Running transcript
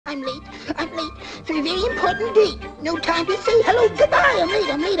I'm late. I'm late for a very important date. No time to say hello, goodbye. I'm late.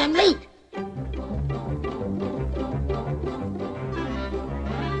 I'm late. I'm late.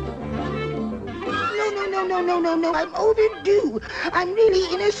 No. I'm overdue. I'm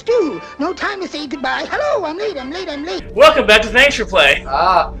really in a stew. No time to say goodbye. Hello, I'm late. I'm late. I'm late. Welcome back to Thanks for Play.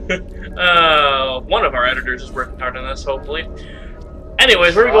 One of our editors is working hard on this, hopefully.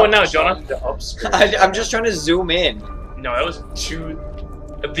 Anyways, where are we going now, Jonah? I'm just trying to zoom in. No, that was to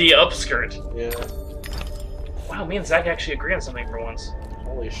the upskirt. Yeah. Wow, me and Zach actually agree on something for once.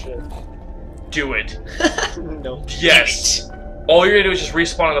 Holy shit. Do it. No. Yes. All you're gonna do is just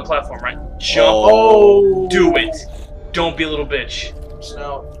respawn on the platform, right? Jump. Oh. Do it. Don't be a little bitch.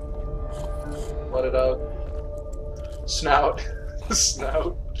 Snout. Let it out. Snout.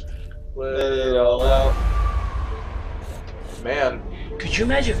 Snout. Let it all out. Man. Could you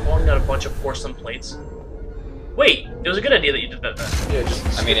imagine falling down a bunch of porcelain plates? Wait, it was a good idea that you did that then. Yeah, just.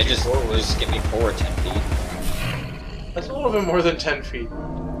 I mean, it just skip me forward 10 feet. That's a little bit more than 10 feet.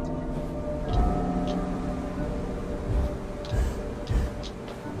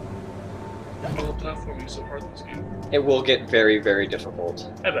 Platforming so hard in this game. It will get very, very difficult.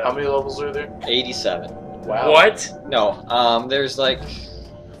 I bet. How many levels are there? 87. Wow. What? No, there's like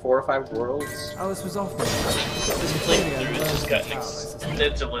 4 or 5 worlds. Alice was often This playthrough has just gotten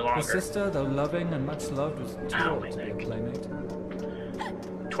extensively her longer. sister, though loving and much loved, was too Ow, old my to be a neck. playmate.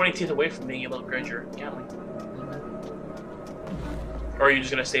 20 teeth away from being able to upgrade your Gatling. Or are you just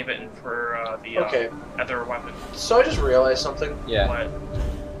gonna save it for the other weapon? So I just realized something. Yeah. What?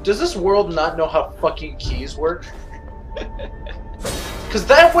 Does this world not know how fucking keys work? Because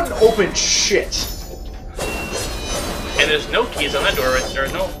that wouldn't open shit. And there's no keys on that door right there.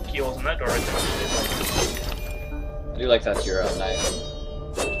 No keyholes on that door right there. I do like that your knife.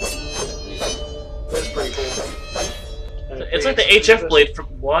 That's pretty cool. It's like the HF blade from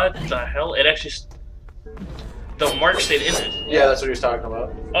what the hell? It actually the mark stayed in it. Yeah, that's what he was talking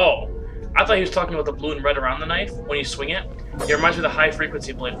about. Oh, I thought he was talking about the blue and red around the knife when you swing it. It reminds me of the high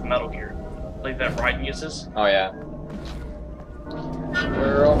frequency blade from Metal Gear, like that Raiden uses. Oh yeah.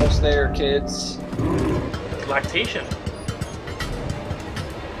 We're almost there, kids. Lactation.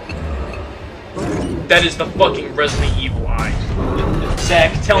 That is the fucking Resident Evil eye.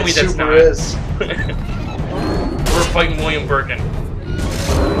 Zach, tell me that's not. Is. We're fighting William Birkin.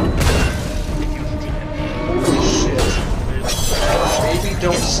 Holy shit. Maybe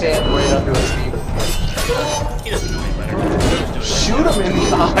don't stand right under his feet. He doesn't know any better. Shoot him in the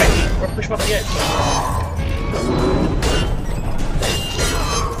eye. Or push him off the edge.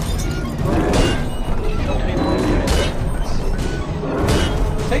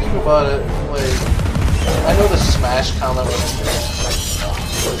 Thinking about it, like, I know the Smash comment was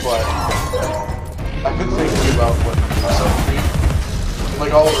what I've been thinking about what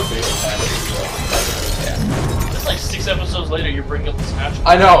like all over basic attacks. Yeah. It's like 6 episodes later you bring up the Smash.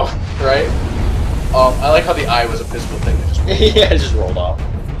 I know, right? I like how the eye was a physical thing that just Yeah, it just rolled off.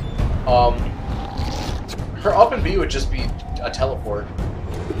 Her up and B would just be a teleport.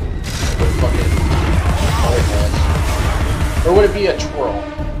 With fucking or would it be a twirl?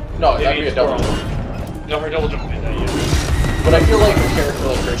 No, that'd be a double jump. No, her double jump would be that, yeah. But I feel like a character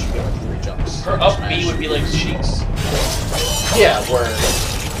like her should get like 3 jumps. Her up B would be like Sheik's. Yeah, where it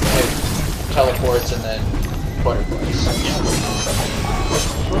teleports and then butterflies.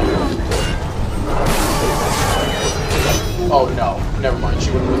 Oh no, never mind.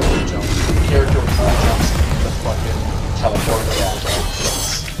 She wouldn't really 3 jumps. The character with 3 jumps and the fucking teleport.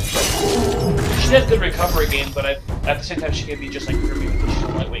 She has good recovery game, but at the same time she could be just like Kirby because she's a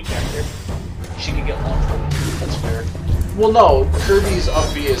lightweight character. She could get launched. That's fair. Well, no, Kirby's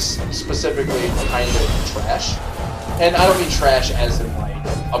up B is specifically kind of trash. And I don't mean trash as in like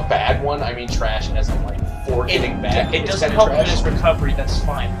a bad one, I mean trash as in like for getting back. It doesn't help with his recovery, that's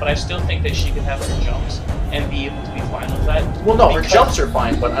fine. But I still think that she could have her jumps and be able to be fine with that. Well, no, her jumps are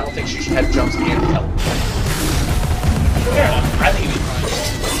fine, but I don't think she should have jumps and teleport. Fair enough. I think it'd be fine.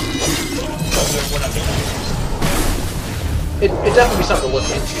 It'd definitely be something to look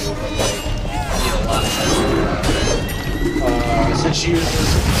into. Need a lot of since she uses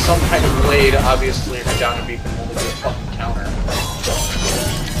some kind of blade, obviously her down and B can only be a fucking counter.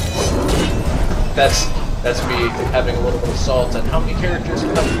 That's me having a little bit of salt on how many characters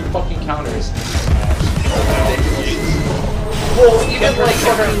have fucking counters in Smash. Ridiculous. Well, even like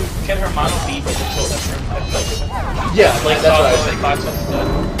can her mono beat control that yeah, like that's what I was thinking.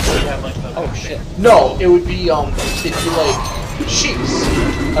 Oh shit. No, it would be it'd be like Sheik's.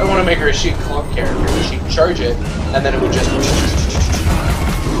 I don't want to make her a Sheik clump character, but she'd charge it, and then it would just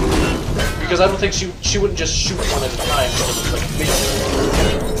because I don't think she wouldn't just shoot one at a time. It was like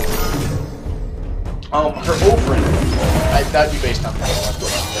Her Ophrin, that'd be based on that.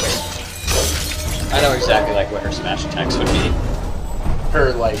 I know exactly like what her smash attacks would be.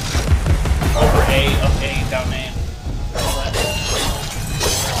 Her like Over A, up A, down A.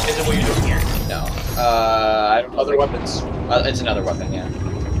 Is it what you're doing here? No. I don't know. other weapons. It's another weapon, yeah.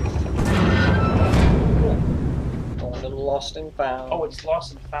 Cool. A little lost and found. Oh, it's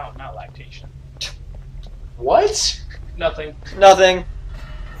lost and found, not lactation. What? Nothing. Nothing.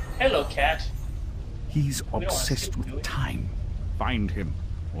 Hello, cat. He's don't wanna obsessed see him do with it. time. Find him,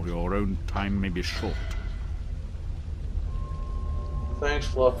 or your own time may be short. Thanks,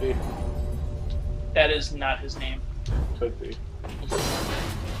 Fluffy. That is not his name. Could be.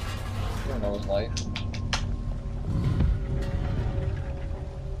 I don't know his life.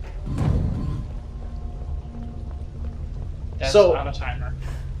 That's So- on a timer.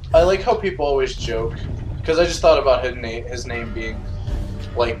 I like how people always joke, because I just thought about his name being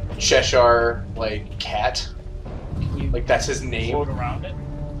like Cheshire, like cat. Can you Like that's his name. float around it?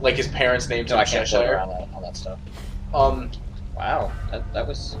 Like his parents named No, him I can't float Cheshire. around on that stuff. Um, Wow, that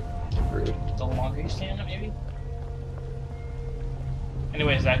was rude. The longer you stand up, maybe?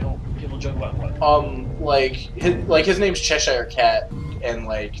 Anyways, people joke about what? like his name's Cheshire Cat, and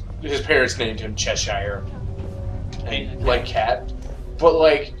like his parents named him Cheshire, and like cat. But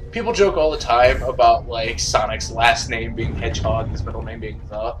like people joke all the time about like Sonic's last name being Hedgehog, his middle name being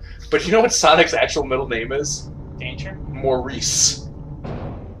The. But you know what Sonic's actual middle name is? Danger? Maurice.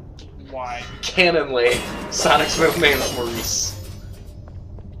 Why? Canonly, Sonic's middle name is Maurice.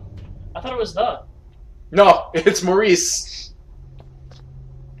 I thought it was the. No, it's Maurice.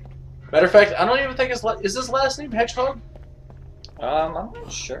 Matter of fact, I don't even think is his last name Hedgehog? I'm not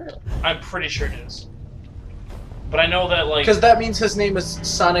sure. I'm pretty sure it is. But I know that, like. Because that means his name is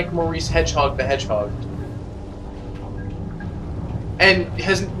Sonic Maurice Hedgehog the Hedgehog. And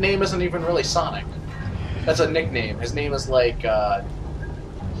his name isn't even really Sonic. That's a nickname. His name is like,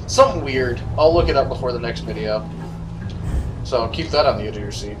 something weird. I'll look it up before the next video. So keep that on the edge of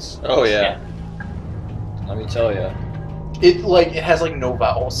your seats. Oh yeah. Let me tell you. It has like no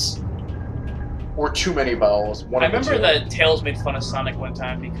vowels. Or too many vowels. I remember that Tails made fun of Sonic one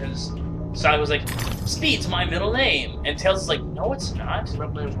time because Sonic was like, Speed's my middle name. And Tails is like, no, it's not. His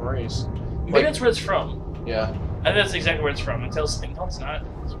middle name's Maurice. Maybe Like- that's where it's from. Yeah. I think that's exactly where it's from. And Tails is like, no, it's not.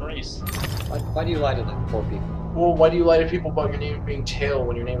 It's Maurice. Why do you lie to the poor people? Well, why do you lie to people about your name being Tail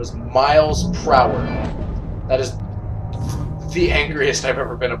when your name is Miles Prower? That is the angriest I've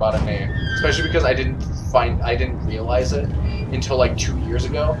ever been about a name. Especially because I didn't realize it until like 2 years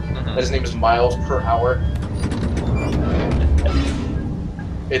ago. That his name is Miles per Hour.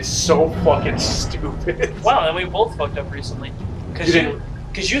 It's so fucking stupid. Wow, then we both fucked up recently. You didn't-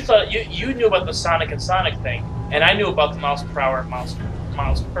 Because you thought you knew about the Sonic and Sonic thing, and I knew about the miles per hour, miles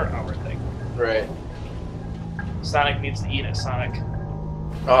per hour thing. Right. Sonic needs to eat at Sonic.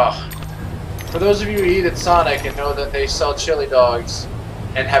 Ugh. For those of you who eat at Sonic and know that they sell chili dogs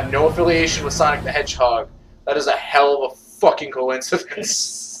and have no affiliation with Sonic the Hedgehog, that is a hell of a fucking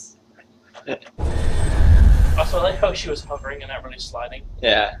coincidence. Also, I like how she was hovering and not really sliding.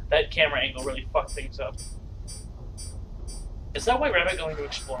 Yeah. That camera angle really fucked things up. Is that White Rabbit going to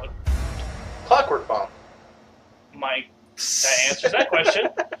explode? Clockwork Bomb. That answers that question.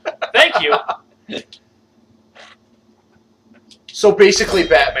 Thank you. So basically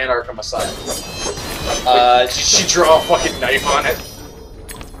Batman Arkham Asylum. Did she draw a fucking knife on it?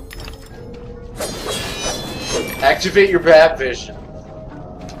 Activate your bat vision.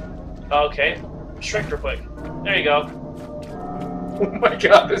 Okay. Shrink real quick. There you go. Oh my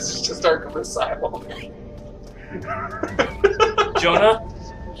god, this is just Arkham Asylum. Jonah?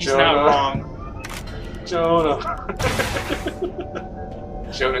 He's not Jonah. wrong. Jonah.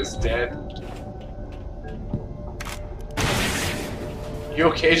 Jonah's dead. You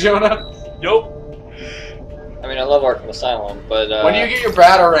okay, Jonah? Nope. I mean, I love Arkham Asylum, but When do you get your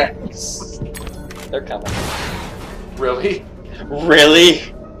batarangs? they're coming. Really?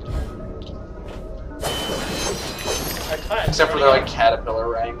 Really? Except for their like caterpillar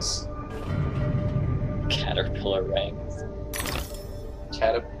ranks. Caterpillar rangs.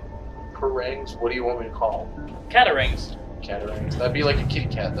 Catarangs? What do you want me to call them? Catarangs. Catarangs. That'd be like a kitty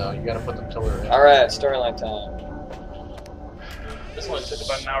cat though. You gotta put the pillar in. Alright, storyline time. This one took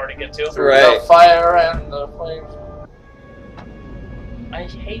about an hour to get to. Through Right. the fire and the flames. I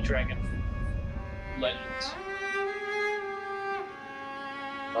hate Dragon Legends.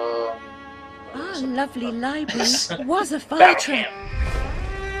 Our lovely library was a fire Battle trap.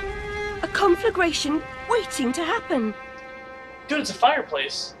 camp. A conflagration waiting to happen. Dude, it's a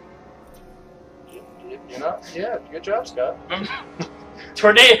fireplace. You know? Yeah, good job, Scott.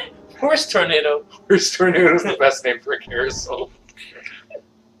 Tornado. Horse tornado. Horse Tornado is the best name for a carousel.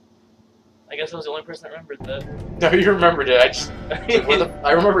 I guess I was the only person that remembered that. No, you remembered it.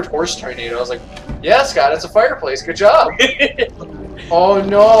 I remembered Horse Tornado. I was like, yeah, Scott, it's a fireplace. Good job. Oh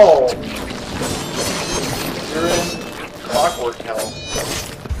no. You're in clockwork hell.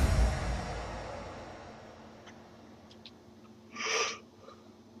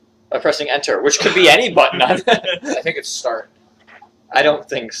 By pressing enter, which could be any button on I think it's start. I don't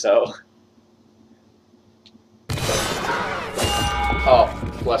think so.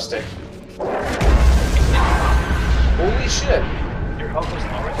 Oh, left stick. Holy shit. Your health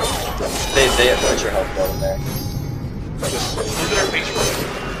wasn't already. They put your health bar in there. Just Look at her face.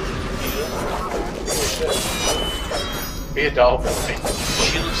 be a dolphin.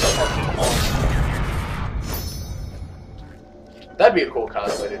 She looks so fucking awesome. That'd be a cool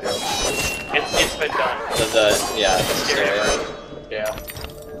cosplay to do. It's been done. Yeah, the stereo. Yeah.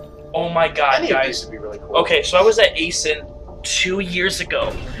 Oh my god, Any of guys. these would be really cool. Okay, so I was at ASIN 2 years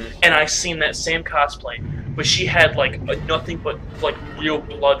ago, and I seen that same cosplay, but she had like nothing but like real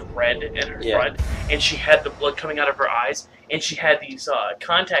blood red in her front, and she had the blood coming out of her eyes, and she had these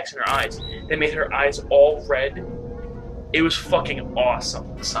contacts in her eyes that made her eyes all red. It was fucking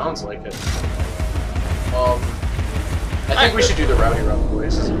awesome. Sounds like it. I think we should do the Rowdy Rough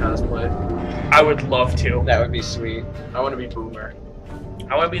Boys as a cosplay. I would love to. That would be sweet. I want to be Boomer.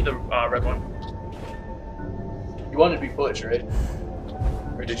 I want to be the red one. You wanted to be Butch, right?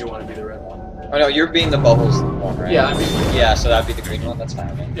 Or did you want to be the red one? Oh no, you're being the Bubbles one, right? Yeah, I mean, Yeah, so that'd be the green one. That's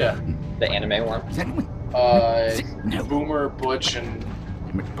fine. Man. yeah. The anime one. Boomer, Butch, and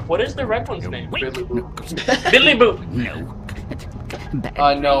What is the red one's name? Ridley Boo. Billy Boo. No.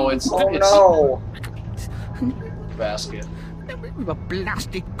 No, it's Oh no! Basket. A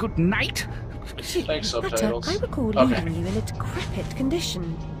blasted good night. Thanks, subtitles. I recall Okay. leaving you in a decrepit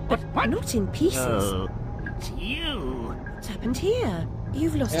condition, but What? not in pieces. Oh, it's you. What's happened here?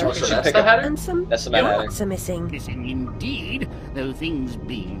 You've lost Yeah, your so So should that's pick the up- header? and some That's the Mad Hatter. parts are missing. Missing indeed, though things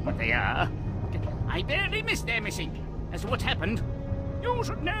being what they are. I barely missed their missing. As to what happened, you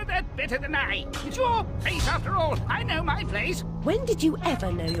should know that better than I. It's your place after all. I know my place. When did you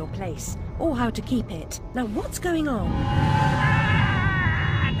ever know your place? Or how to keep it? Now what's going on?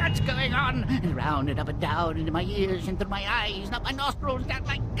 Ah, that's going on. And round and up and down into my ears, into my eyes, and up my nostrils, down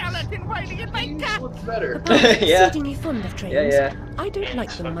my gullet, and winding in my cap. What's better? The Barb's Yeah. exceedingly fond of trains. Yeah. I don't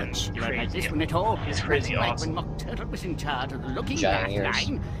like them fucking much. You won't like crazy. this one at all. He's crazy Nothing like awesome. when Mock Turtle was in charge of the looking Giant glass ears.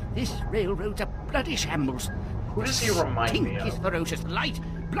 line. This railroad's a bloody shambles. Who does he remind me Pink is of? ferocious light,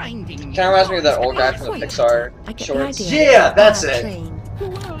 blinding. Kind of reminds me of that old guy from the Quite. Pixar I get the shorts. idea. Yeah, that's Bad it. train. The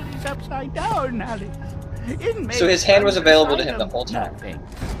world is upside down, Alice. Inmates So his hand was available to him the asylum, whole time. nothing.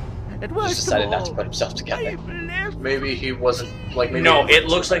 At He worst just decided of not to all, put himself together. I've lived. Maybe he wasn't like maybe. No, it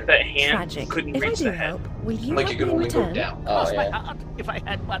looks like that hand Tragic. couldn't If I reach do the head. help, will you Like help you could me in only go return? down. Oh Cross my yeah. heart if I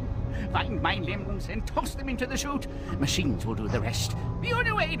had one. Find my limbs and toss them into the chute. Machines will do the rest. Be on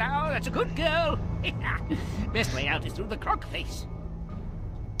your way now. That's a good girl. Best way out is through the croc face.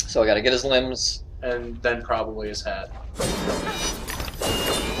 So I gotta get his limbs. And then probably his hat.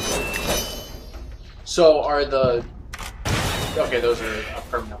 So are the... Okay, those are a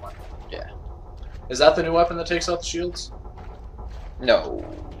permanent weapon. Yeah. Is that the new weapon that takes out the shields? No.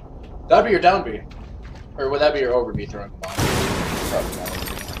 That'd be your down B. Or would that be your over B throwing bomb? Probably not.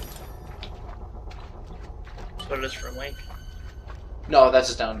 That's what it is for Link. No, that's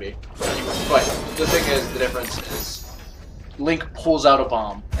his down B. But the thing is, the difference is Link pulls out a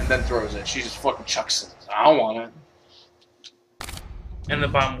bomb and then throws it. She just fucking chucks it. I don't want it. And the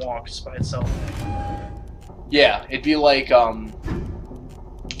bomb walks by itself. Yeah, it'd be like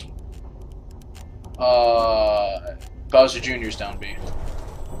Bowser Jr.'s down B.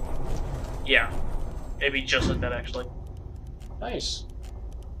 Yeah. It'd be just like that, actually. Nice.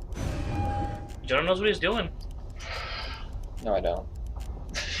 Jonah knows what he's doing. No, I don't.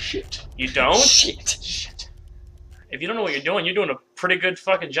 Shit. You don't? Shit. Shit. If you don't know what you're doing a pretty good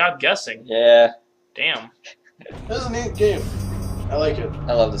fucking job guessing. Yeah, Damn. This is a neat game. I like it.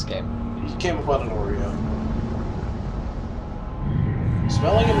 I love this game. He came up on an Oreo.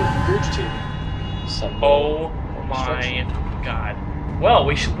 Smelling and regurgitating. Some Oh my god. Well,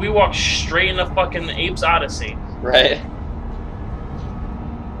 we walked straight into fucking Abe's Odyssey. right.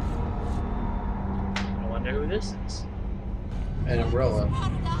 I wonder who this is. An umbrella.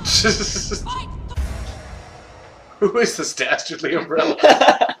 Who is this dastardly umbrella?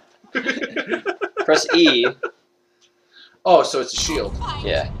 Press E. Oh, so it's a shield.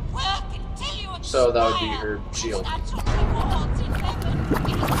 Yeah. So that would be her shield.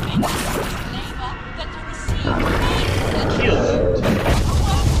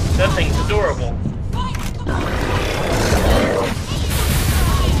 That thing's adorable.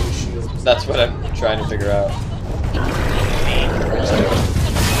 That's what I'm trying to figure out.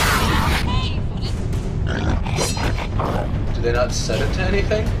 Did they not set it to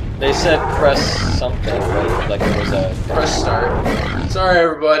anything? They said press something, right? Like it was a Press start. Sorry,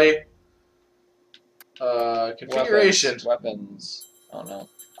 everybody. Configuration. Weapons. Oh no.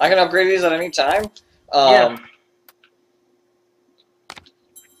 I can upgrade these at any time? Yeah.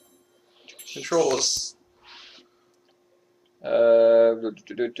 Controls.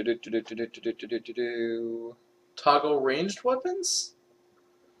 Toggle ranged weapons?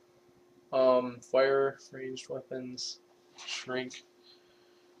 Fire, ranged weapons, shrink,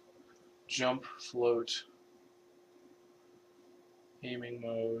 jump, float, aiming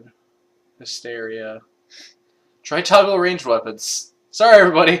mode, hysteria. Try toggle ranged weapons. Sorry,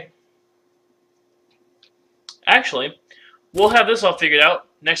 everybody. Actually, we'll have this all figured out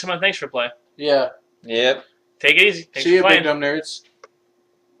next time on Thanks for Play. Yeah. Yep. Take it easy. Thanks See for you, playing. big dumb nerds.